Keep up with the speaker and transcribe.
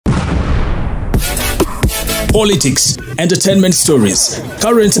politics, entertainment stories,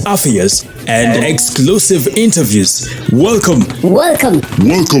 current affairs, and exclusive interviews. Welcome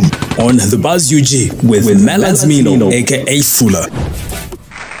on the Buzz UG with Maria aka Fuller.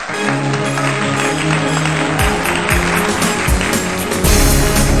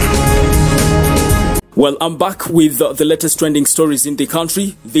 Well, I'm back with the latest trending stories in the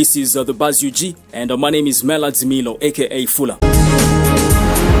country. This is the Buzz UG, and my name is Maria aka Fuller.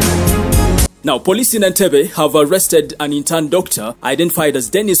 Now, police in Entebbe have arrested an intern doctor identified as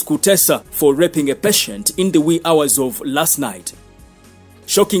Dennis Kutesa for raping a patient in the wee hours of last night.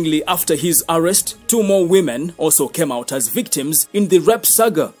 Shockingly, after his arrest, 2 more women also came out as victims in the rape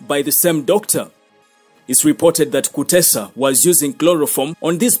saga by the same doctor. It's reported that Kutesa was using chloroform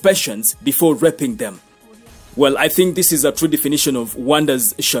on these patients before raping them. Well, I think this is a true definition of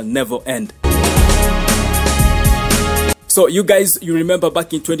wonders shall never end. So you guys, you remember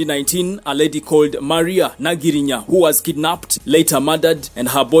back in 2019, a lady called Maria Nagirinya who was kidnapped, later murdered, and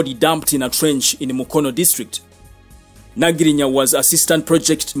her body dumped in a trench in Mukono district. Nagirinya was assistant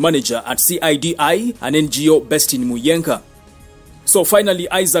project manager at CIDI, an NGO based in Muyenka. So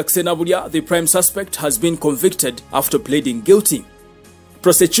finally, Isaac Senabulia, the prime suspect, has been convicted after pleading guilty.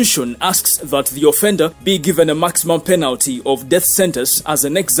 Prosecution asks that the offender be given a maximum penalty of death sentence as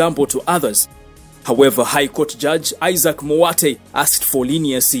an example to others. However, High Court Judge Isaac Mwate asked for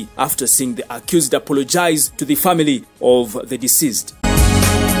leniency after seeing the accused apologize to the family of the deceased.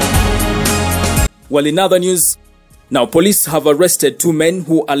 Well, in other news, now police have arrested 2 men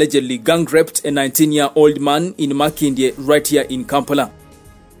who allegedly gang raped a 19-year-old man in Makindye right here in Kampala.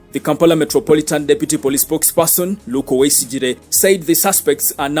 The Kampala Metropolitan Deputy Police Spokesperson, Luko Wesigire, said the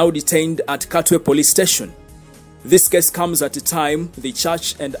suspects are now detained at Katwe Police Station. This case comes at a time the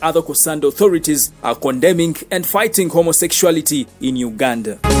church and other concerned authorities are condemning and fighting homosexuality in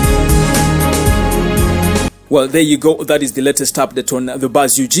Uganda. Well, there you go. That is the latest update on the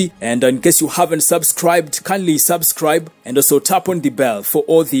Buzz UG. And in case you haven't subscribed, kindly subscribe and also tap on the bell for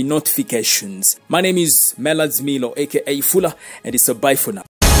all the notifications. My name is Maria aka Fuller, and it's a bye for now.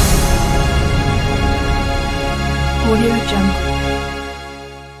 Audio Jungle.